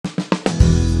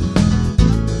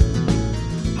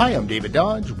Hi, I'm David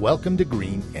Dodge. Welcome to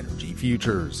Green Energy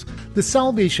Futures. The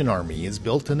Salvation Army has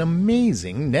built an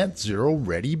amazing net zero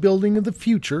ready building of the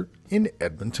future in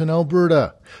Edmonton,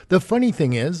 Alberta. The funny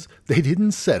thing is, they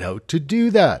didn't set out to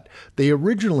do that. They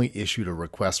originally issued a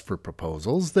request for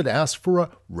proposals that asked for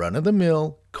a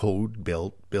run-of-the-mill,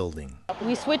 code-built building.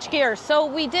 We switched gears. So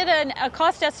we did a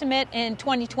cost estimate in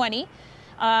 2020,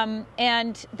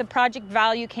 and the project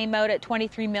value came out at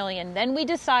 $23 million. Then we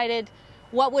decided,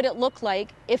 what would it look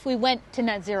like if we went to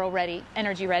net zero ready,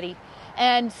 energy ready?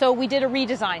 And so we did a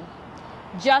redesign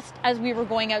just as we were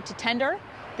going out to tender.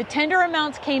 The tender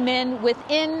amounts came in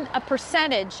within a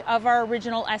percentage of our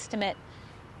original estimate.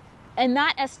 And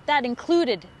that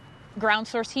included ground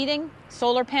source heating,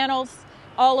 solar panels,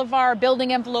 all of our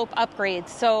building envelope upgrades.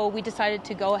 So we decided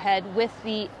to go ahead with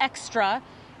the extra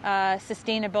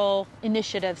sustainable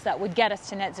initiatives that would get us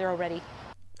to net zero ready.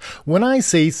 When I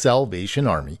say Salvation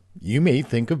Army, you may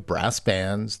think of brass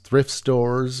bands, thrift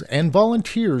stores, and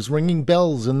volunteers ringing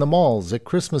bells in the malls at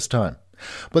Christmas time.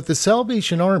 But the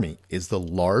Salvation Army is the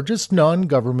largest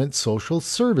non-government social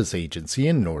service agency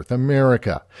in North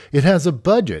America. It has a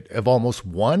budget of almost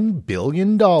 $1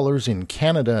 billion in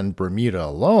Canada and Bermuda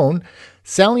alone.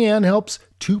 Sally Ann helps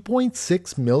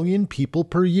 2.6 million people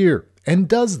per year, and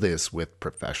does this with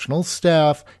professional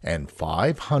staff and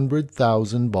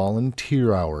 500,000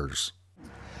 volunteer hours.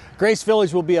 Grace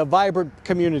Village will be a vibrant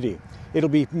community. It'll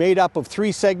be made up of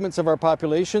 3 segments of our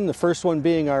population, the first one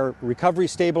being our recovery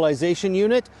stabilization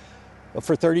unit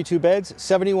for 32 beds,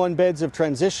 71 beds of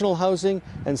transitional housing,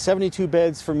 and 72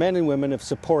 beds for men and women of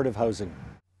supportive housing.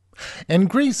 And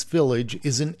Grace Village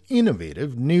is an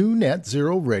innovative new net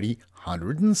zero ready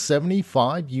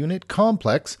 175 unit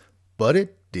complex, but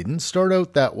it didn't start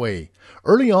out that way.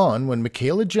 Early on, when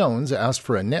Michaela Jones asked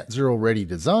for a net zero ready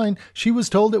design, she was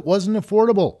told it wasn't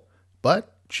affordable,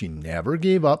 but she never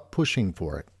gave up pushing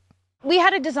for it. We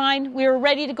had a design, we were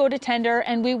ready to go to tender,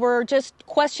 and we were just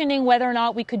questioning whether or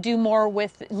not we could do more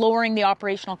with lowering the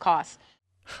operational costs.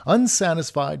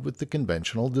 Unsatisfied with the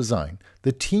conventional design,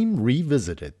 the team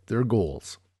revisited their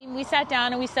goals. We sat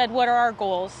down and we said, what are our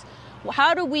goals?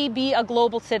 How do we be a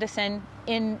global citizen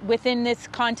within this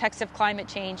context of climate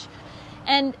change?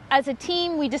 And as a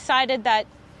team, we decided that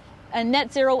a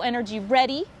net zero energy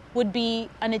ready would be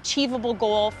an achievable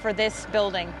goal for this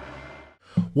building.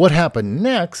 What happened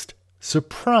next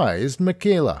surprised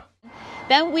Michaela.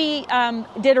 Then we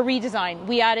did a redesign.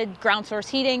 We added ground source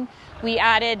heating, we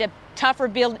added a tougher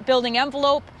building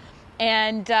envelope,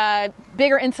 and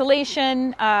bigger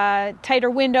insulation, tighter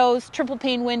windows, triple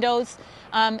pane windows.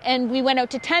 And we went out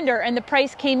to tender, and the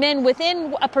price came in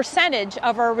within a percentage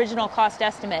of our original cost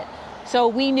estimate. So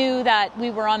we knew that we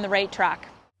were on the right track.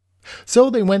 So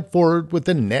they went forward with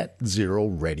a net zero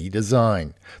ready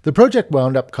design. The project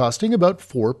wound up costing about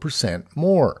 4%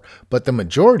 more, but the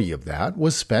majority of that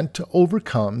was spent to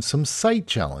overcome some site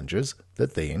challenges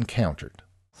that they encountered.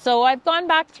 So I've gone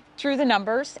back through the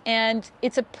numbers, and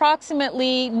it's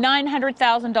approximately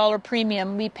 $900,000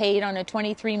 premium we paid on a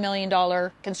 $23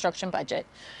 million construction budget.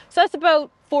 So that's about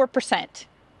 4%.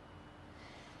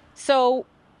 So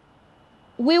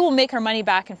we will make our money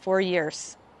back in 4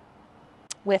 years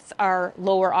with our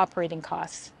lower operating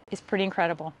costs. It's pretty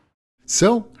incredible.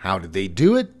 So how did they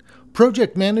do it?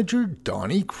 Project manager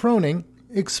Donnie Croning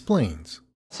explains.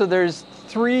 So there's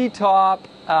 3 top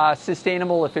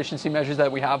sustainable efficiency measures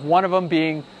that we have, one of them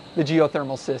being the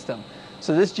geothermal system.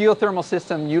 So this geothermal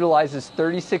system utilizes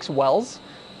 36 wells.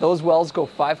 Those wells go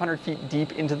 500 feet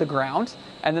deep into the ground,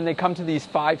 and then they come to these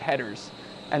 5 headers.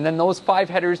 And then those 5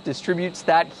 headers distributes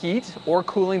that heat or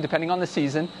cooling, depending on the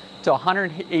season, to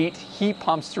 108 heat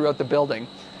pumps throughout the building.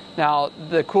 Now,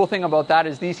 the cool thing about that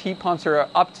is these heat pumps are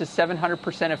up to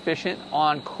 700% efficient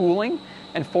on cooling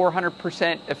and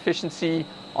 400% efficiency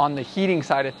on the heating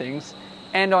side of things.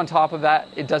 And on top of that,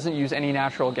 it doesn't use any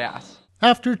natural gas.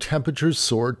 After temperatures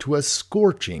soared to a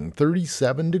scorching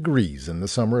 37 degrees in the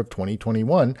summer of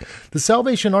 2021, the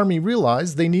Salvation Army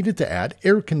realized they needed to add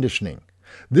air conditioning.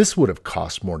 This would have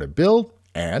cost more to build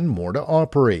and more to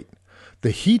operate.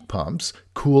 The heat pumps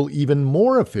cool even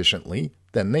more efficiently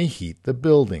than they heat the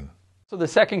building. So the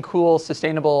second cool,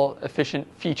 sustainable, efficient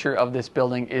feature of this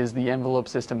building is the envelope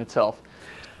system itself.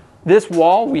 This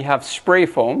wall, we have spray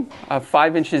foam,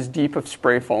 5 inches deep of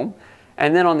spray foam.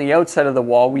 And then on the outside of the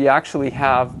wall, we actually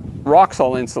have rock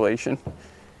salt insulation.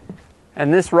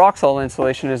 And this rock salt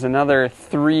insulation is another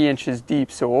 3 inches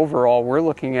deep. So overall, we're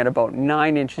looking at about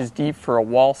 9 inches deep for a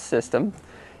wall system.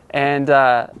 And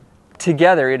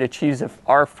together, it achieves a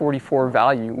R44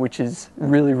 value, which is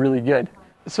really, really good.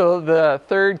 So the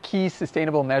third key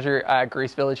sustainable measure at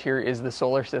Grace Village here is the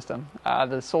solar system.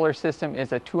 The solar system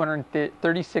is a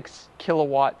 236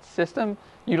 kilowatt system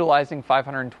utilizing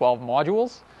 512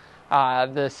 modules.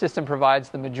 The system provides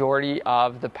the majority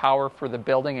of the power for the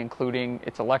building, including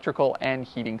its electrical and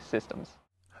heating systems.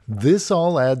 This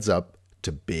all adds up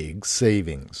to big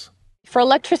savings. For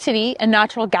electricity and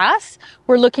natural gas,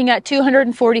 we're looking at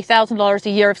 $240,000 a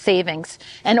year of savings.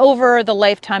 And over the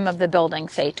lifetime of the building,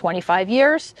 say 25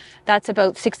 years, that's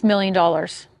about $6 million.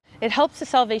 It helps the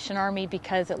Salvation Army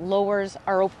because it lowers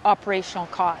our operational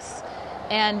costs.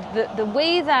 And the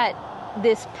way that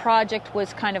this project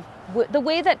was the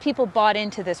way that people bought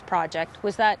into this project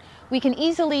was that we can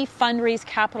easily fundraise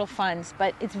capital funds,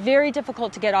 but it's very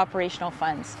difficult to get operational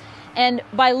funds. And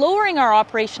by lowering our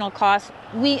operational costs,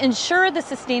 we ensure the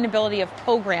sustainability of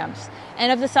programs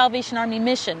and of the Salvation Army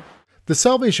mission. The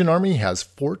Salvation Army has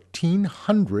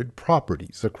 1,400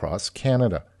 properties across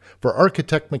Canada. For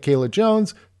architect Michaela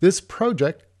Jones, this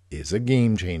project is a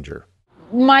game changer.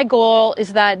 My goal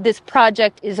is that this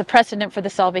project is a precedent for the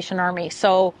Salvation Army.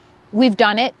 So we've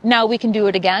done it. Now we can do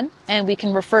it again, and we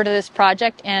can refer to this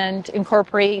project and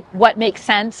incorporate what makes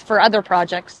sense for other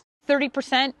projects.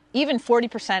 30%, even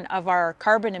 40% of our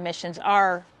carbon emissions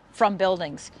are from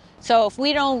buildings. So if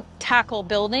we don't tackle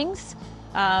buildings,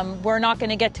 we're not going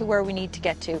to get to where we need to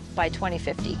get to by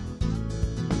 2050.